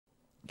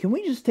can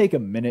we just take a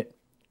minute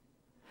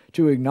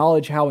to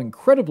acknowledge how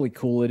incredibly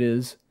cool it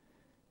is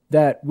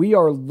that we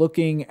are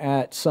looking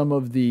at some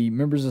of the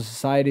members of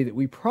society that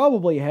we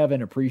probably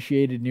haven't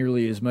appreciated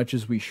nearly as much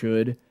as we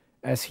should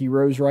as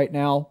heroes right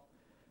now?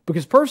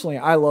 Because personally,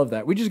 I love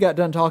that. We just got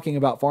done talking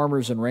about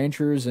farmers and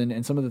ranchers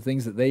and some of the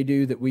things that they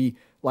do that we,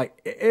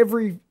 like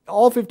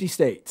all 50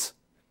 states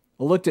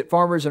looked at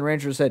farmers and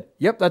ranchers and said,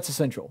 yep, that's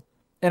essential.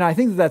 And I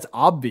think that that's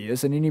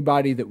obvious, and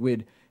anybody that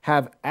would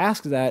have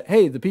asked that,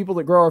 hey, the people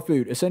that grow our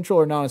food, essential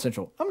or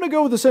non-essential? I'm going to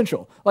go with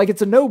essential. Like,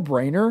 it's a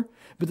no-brainer,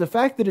 but the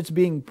fact that it's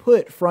being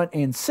put front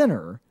and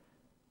center,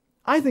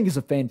 I think is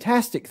a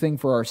fantastic thing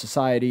for our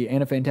society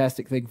and a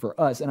fantastic thing for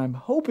us. And I'm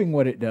hoping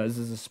what it does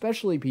is,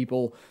 especially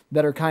people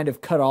that are kind of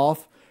cut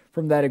off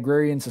from that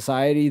agrarian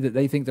society, that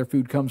they think their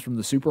food comes from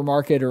the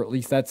supermarket, or at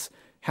least that's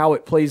how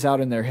it plays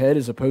out in their head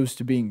as opposed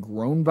to being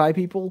grown by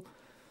people.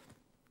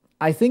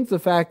 I think the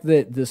fact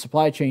that the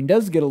supply chain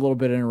does get a little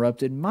bit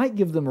interrupted might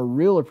give them a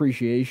real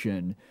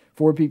appreciation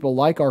for people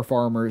like our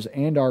farmers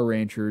and our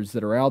ranchers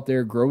that are out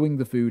there growing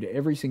the food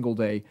every single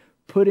day,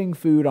 putting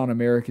food on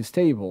America's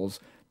tables.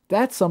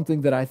 That's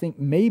something that I think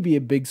may be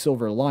a big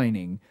silver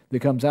lining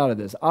that comes out of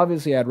this.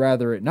 Obviously, I'd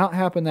rather it not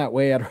happen that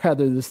way. I'd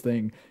rather this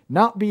thing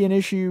not be an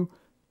issue.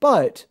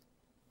 But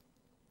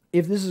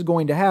if this is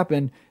going to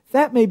happen,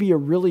 that may be a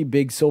really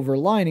big silver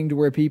lining to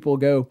where people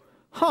go,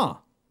 huh,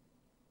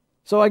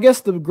 so I guess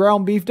the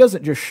ground beef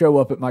doesn't just show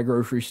up at my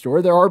grocery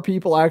store. There are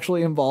people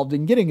actually involved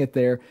in getting it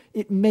there.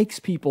 It makes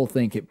people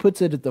think. It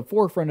puts it at the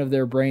forefront of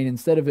their brain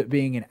instead of it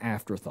being an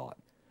afterthought.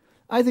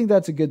 I think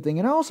that's a good thing.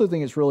 And I also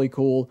think it's really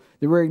cool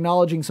that we're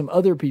acknowledging some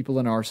other people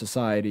in our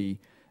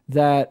society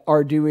that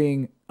are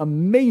doing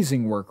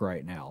amazing work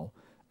right now.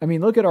 I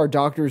mean, look at our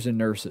doctors and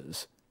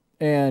nurses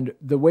and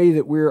the way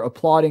that we're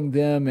applauding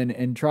them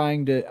and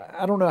trying to,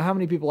 I don't know how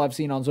many people I've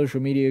seen on social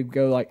media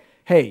go like,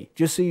 hey,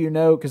 just so you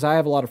know, because I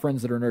have a lot of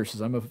friends that are nurses.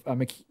 I'm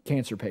a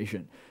cancer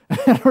patient.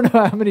 I don't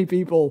know how many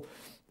people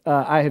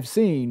I have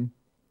seen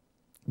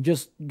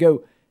just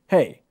go,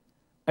 hey,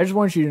 I just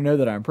want you to know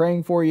that I'm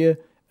praying for you.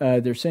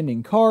 They're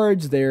sending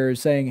cards. They're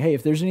saying, hey,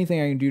 if there's anything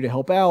I can do to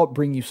help out,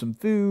 bring you some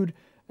food.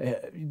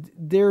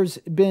 There's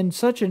been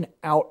such an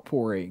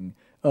outpouring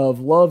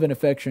of love and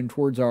affection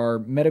towards our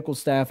medical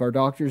staff, our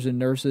doctors and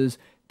nurses.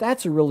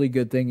 That's a really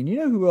good thing. And you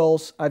know who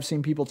else I've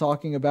seen people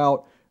talking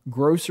about?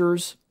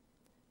 Grocers.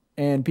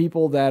 And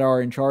people that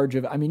are in charge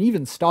of, I mean,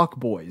 even stock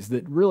boys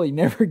that really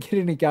never get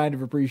any kind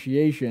of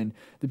appreciation.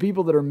 The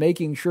people that are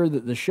making sure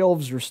that the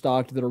shelves are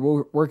stocked, that are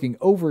working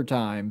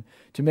overtime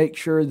to make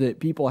sure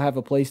that people have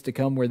a place to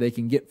come where they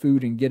can get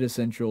food and get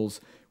essentials.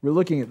 We're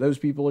looking at those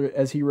people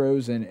as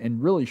heroes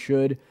and really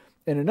should.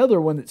 And another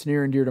one that's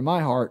near and dear to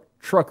my heart,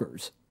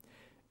 truckers.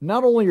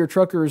 Not only are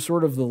truckers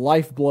sort of the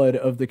lifeblood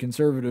of the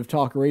conservative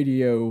talk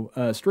radio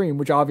stream,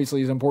 which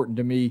obviously is important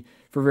to me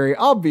for very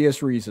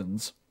obvious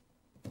reasons.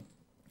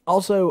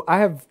 Also, I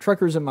have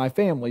truckers in my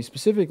family,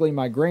 specifically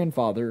my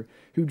grandfather,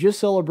 who just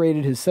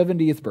celebrated his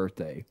 70th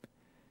birthday.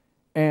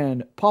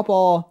 And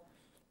Papa,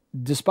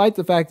 despite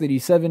the fact that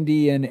he's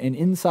 70 and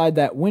inside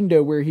that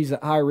window where he's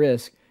at high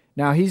risk,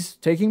 now he's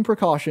taking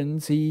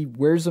precautions. He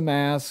wears a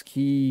mask.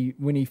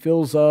 When he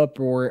fills up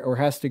or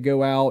has to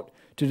go out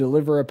to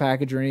deliver a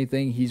package or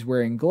anything, he's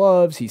wearing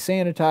gloves. He's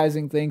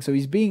sanitizing things. So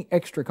he's being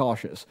extra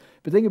cautious.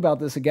 But think about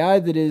this, a guy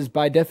that is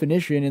by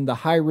definition in the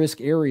high risk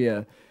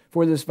area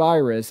for this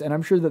virus, and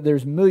I'm sure that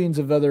there's millions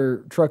of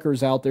other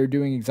truckers out there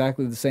doing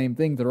exactly the same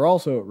thing that are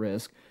also at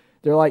risk.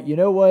 They're like, you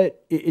know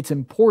what? It's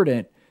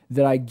important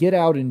that I get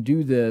out and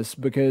do this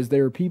because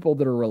there are people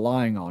that are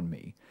relying on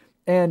me.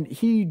 And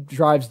he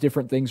drives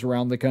different things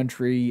around the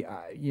country.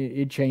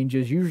 It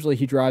changes. Usually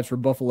he drives for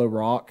Buffalo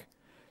Rock.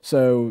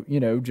 So,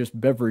 just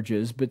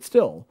beverages, but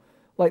still.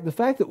 Like the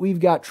fact that we've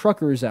got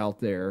truckers out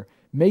there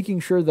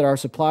making sure that our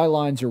supply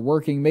lines are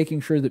working,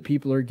 making sure that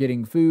people are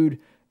getting food,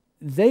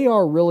 they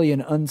are really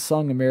an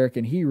unsung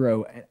American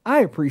hero, and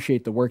I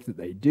appreciate the work that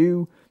they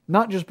do,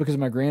 not just because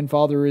my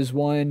grandfather is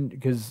one,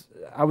 because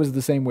I was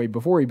the same way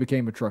before he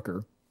became a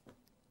trucker.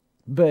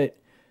 But,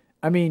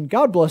 I mean,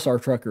 God bless our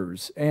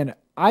truckers, and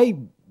I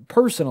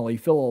personally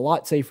feel a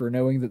lot safer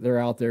knowing that they're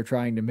out there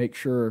trying to make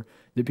sure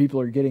that people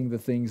are getting the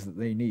things that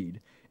they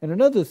need. And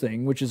another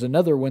thing, which is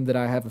another one that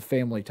I have a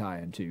family tie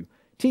into,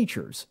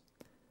 teachers.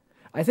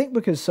 I think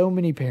because so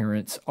many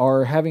parents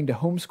are having to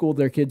homeschool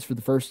their kids for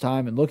the first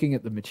time and looking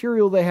at the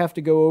material they have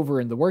to go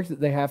over and the work that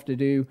they have to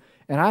do.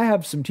 And I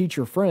have some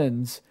teacher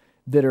friends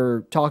that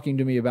are talking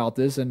to me about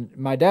this. And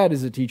my dad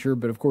is a teacher,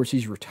 but of course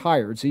he's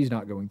retired, so he's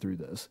not going through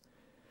this.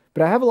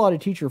 But I have a lot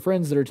of teacher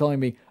friends that are telling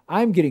me,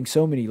 I'm getting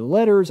so many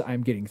letters,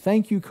 I'm getting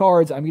thank you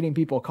cards, I'm getting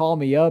people call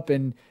me up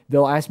and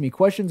they'll ask me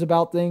questions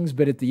about things,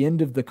 but at the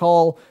end of the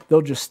call,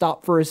 they'll just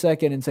stop for a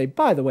second and say,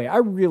 by the way, I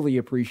really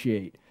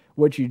appreciate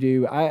what you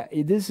do.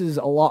 This is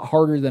a lot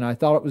harder than I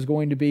thought it was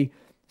going to be.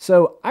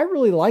 So I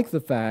really like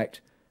the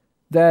fact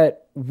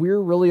that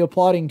we're really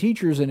applauding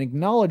teachers and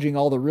acknowledging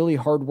all the really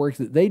hard work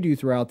that they do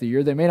throughout the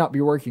year. They may not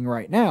be working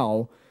right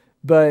now,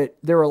 but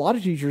there are a lot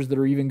of teachers that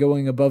are even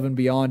going above and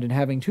beyond and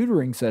having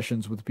tutoring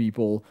sessions with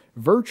people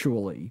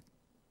virtually.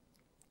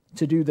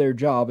 to do their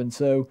job. And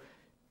so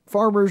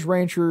farmers,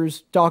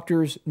 ranchers,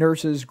 doctors,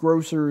 nurses,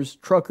 grocers,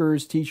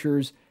 truckers,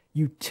 teachers,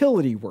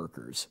 utility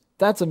workers.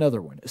 That's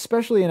another one,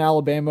 especially in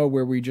Alabama,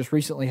 where we just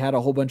recently had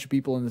a whole bunch of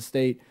people in the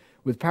state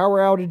with power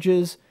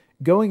outages,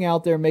 going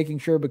out there making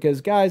sure,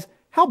 because guys,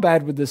 how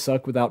bad would this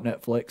suck without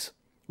Netflix?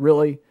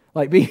 Really?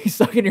 Like being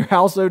stuck in your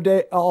house all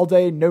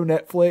day, no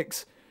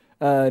Netflix,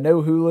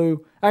 no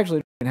Hulu. I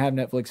actually don't have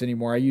Netflix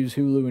anymore. I use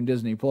Hulu and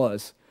Disney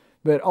Plus.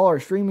 But all our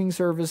streaming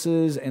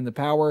services and the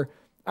power.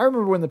 I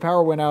remember when the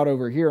power went out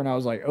over here and I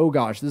was like, oh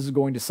gosh, this is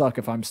going to suck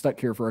if I'm stuck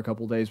here for a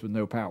couple days with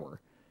no power.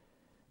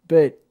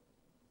 But,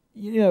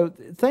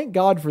 thank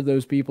God for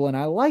those people. And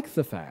I like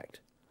the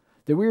fact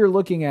that we are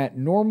looking at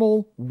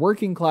normal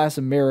working class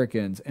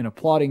Americans and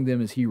applauding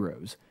them as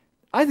heroes.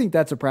 I think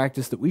that's a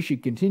practice that we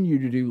should continue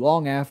to do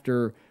long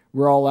after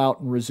we're all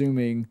out and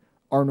resuming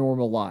our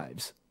normal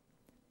lives.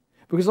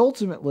 Because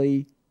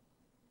ultimately,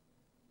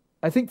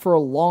 I think for a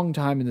long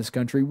time in this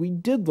country, we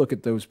did look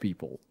at those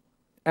people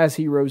as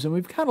heroes, and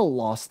we've kind of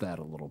lost that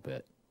a little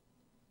bit.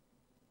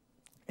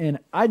 And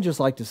I'd just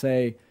like to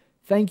say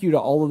thank you to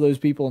all of those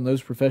people in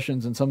those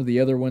professions and some of the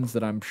other ones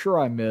that I'm sure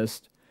I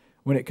missed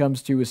when it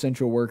comes to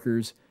essential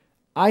workers.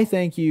 I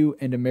thank you,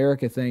 and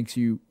America thanks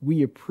you.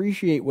 We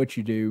appreciate what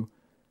you do.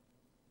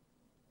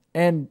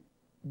 And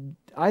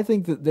I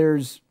think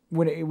that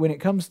when it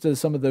comes to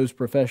some of those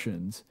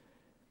professions,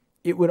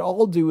 it would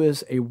all do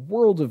us a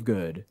world of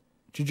good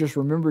to just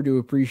remember to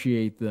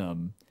appreciate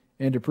them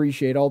and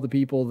appreciate all the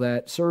people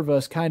that serve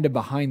us kind of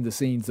behind the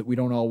scenes that we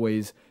don't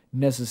always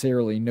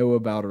necessarily know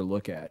about or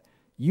look at.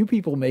 You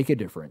people make a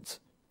difference.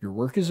 Your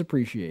work is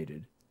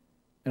appreciated.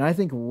 And I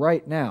think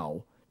right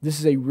now, this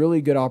is a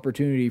really good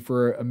opportunity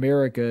for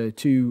America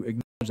to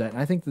acknowledge that.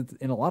 And I think that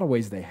in a lot of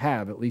ways they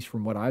have, at least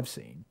from what I've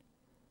seen.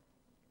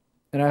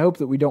 And I hope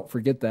that we don't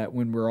forget that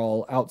when we're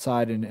all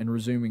outside and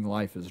resuming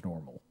life as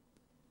normal.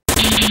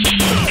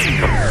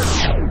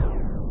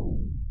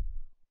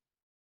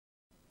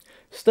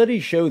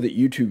 Studies show that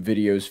YouTube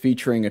videos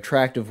featuring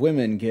attractive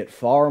women get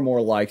far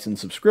more likes and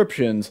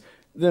subscriptions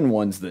than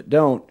ones that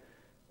don't.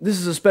 This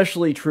is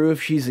especially true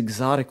if she's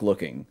exotic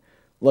looking.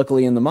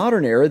 Luckily, in the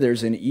modern era,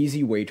 there's an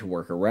easy way to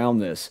work around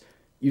this.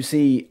 You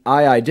see,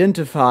 I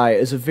identify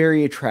as a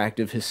very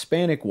attractive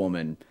Hispanic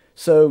woman,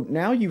 so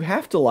now you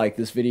have to like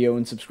this video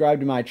and subscribe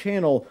to my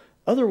channel,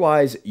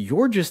 otherwise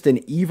you're just an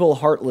evil,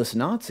 heartless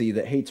Nazi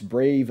that hates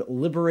brave,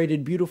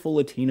 liberated, beautiful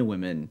Latina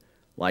women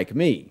like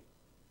me.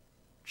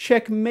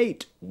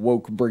 Checkmate,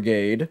 woke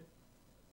brigade.